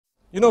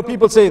You know,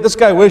 people say, this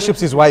guy worships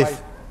his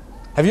wife.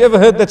 Have you ever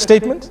heard that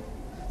statement?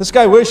 This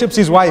guy worships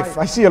his wife.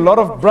 I see a lot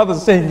of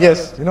brothers saying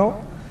yes, you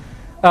know.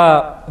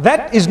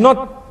 That is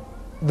not,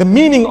 the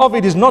meaning of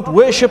it is not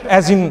worship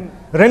as in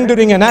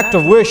rendering an act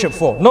of worship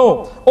for.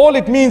 No, all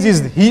it means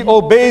is he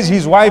obeys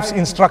his wife's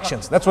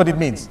instructions. That's what it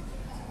means.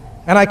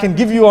 And I can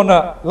give you on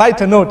a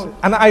lighter note,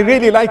 and I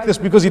really like this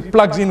because it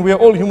plugs in. We are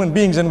all human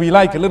beings and we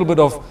like a little bit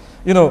of,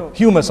 you know,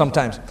 humor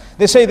sometimes.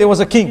 They say there was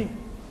a king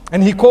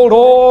and he called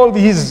all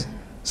his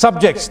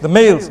subjects, the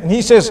males, and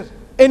he says,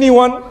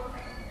 anyone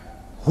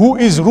who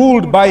is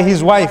ruled by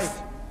his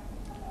wife,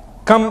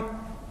 come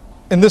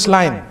in this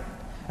line.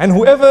 And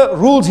whoever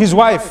rules his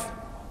wife,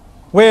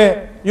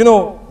 where, you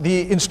know,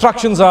 the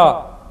instructions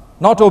are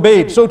not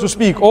obeyed, so to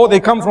speak, or they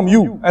come from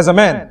you as a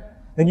man,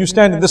 then you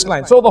stand in this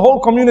line. So the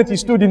whole community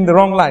stood in the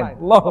wrong line.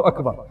 Allahu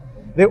Akbar.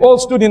 They all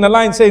stood in a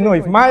line saying, no,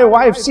 if my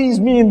wife sees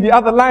me in the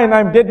other line,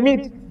 I'm dead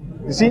meat.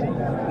 You see?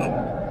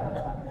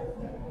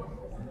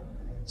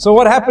 So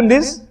what happened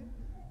is,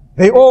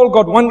 they all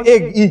got one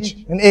egg each,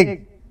 an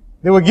egg.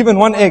 They were given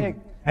one egg.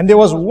 And there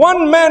was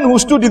one man who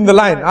stood in the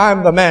line.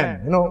 I'm the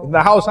man. You know, in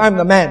the house, I'm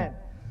the man.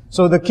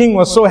 So the king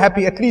was so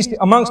happy, at least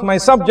amongst my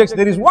subjects,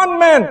 there is one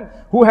man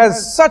who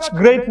has such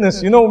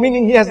greatness, you know,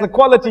 meaning he has the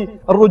quality,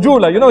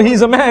 ar-rujula, you know,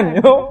 he's a man,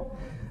 you know.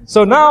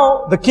 So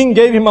now the king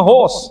gave him a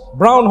horse,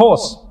 brown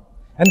horse.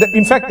 And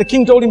in fact, the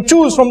king told him,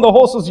 choose from the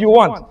horses you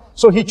want.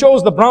 So he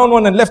chose the brown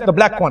one and left the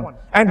black one.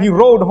 And he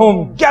rode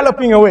home,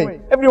 galloping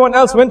away. Everyone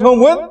else went home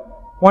with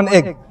one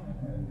egg.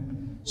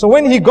 So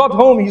when he got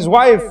home, his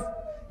wife,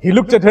 he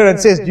looked at her and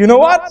says, do you know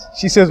what?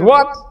 She says,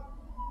 what?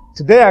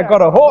 Today I got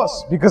a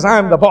horse because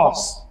I'm the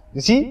boss.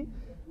 You see?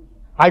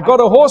 I got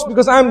a horse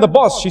because I'm the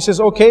boss. She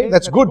says, okay,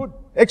 that's good.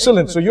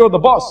 Excellent. So you're the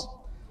boss.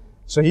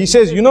 So he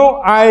says, you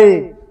know,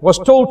 I was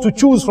told to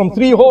choose from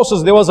 3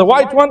 horses. There was a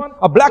white one,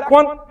 a black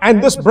one,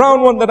 and this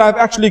brown one that I've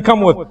actually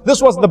come with.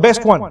 This was the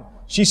best one.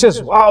 She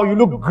says, wow, you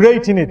look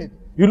great in it.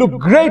 You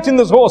look great in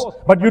this horse,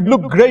 but you'd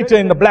look greater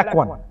in the black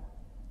one.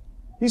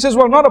 He says,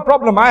 well, not a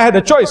problem. I had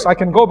a choice. I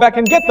can go back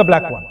and get the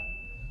black one.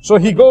 So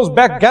he goes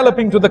back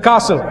galloping to the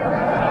castle.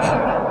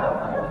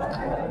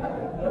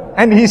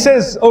 And he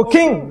says, oh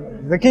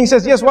king. The king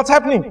says, yes, what's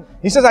happening?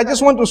 He says, I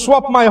just want to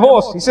swap my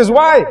horse. He says,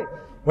 why?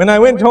 When I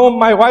went home,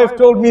 my wife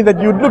told me that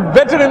you'd look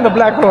better in the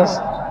black horse.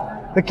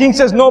 The king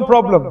says, no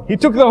problem. He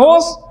took the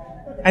horse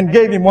and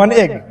gave him one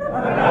egg.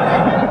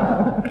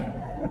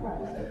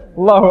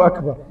 Allahu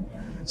Akbar.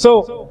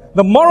 So,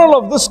 the moral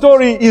of this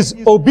story is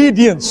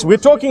obedience. We're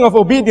talking of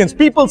obedience.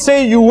 People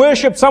say you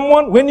worship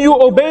someone when you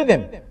obey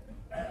them.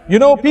 You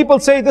know, people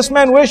say this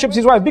man worships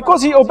his wife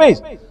because he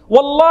obeys.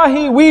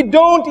 Wallahi, we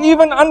don't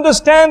even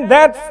understand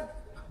that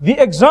the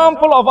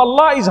example of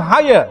Allah is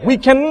higher. We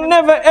can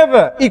never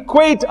ever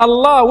equate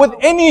Allah with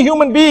any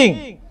human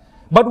being.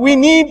 But we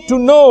need to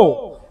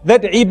know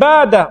that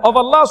ibadah of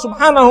Allah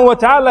subhanahu wa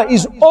ta'ala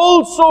is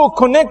also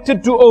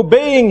connected to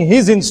obeying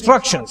His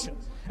instructions.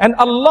 And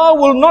Allah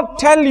will not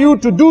tell you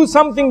to do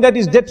something that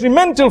is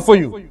detrimental for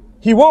you.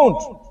 He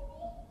won't.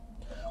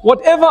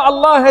 Whatever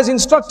Allah has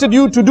instructed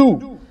you to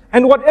do,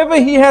 and whatever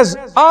He has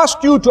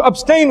asked you to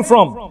abstain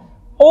from,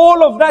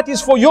 all of that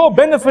is for your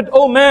benefit,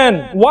 oh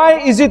man. Why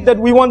is it that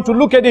we want to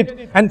look at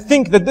it and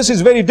think that this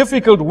is very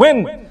difficult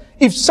when,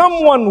 if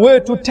someone were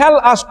to tell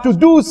us to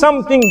do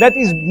something that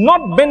is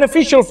not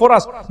beneficial for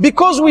us,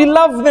 because we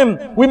love them,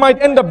 we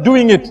might end up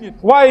doing it.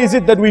 Why is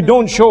it that we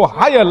don't show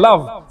higher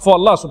love for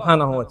Allah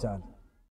subhanahu wa ta'ala?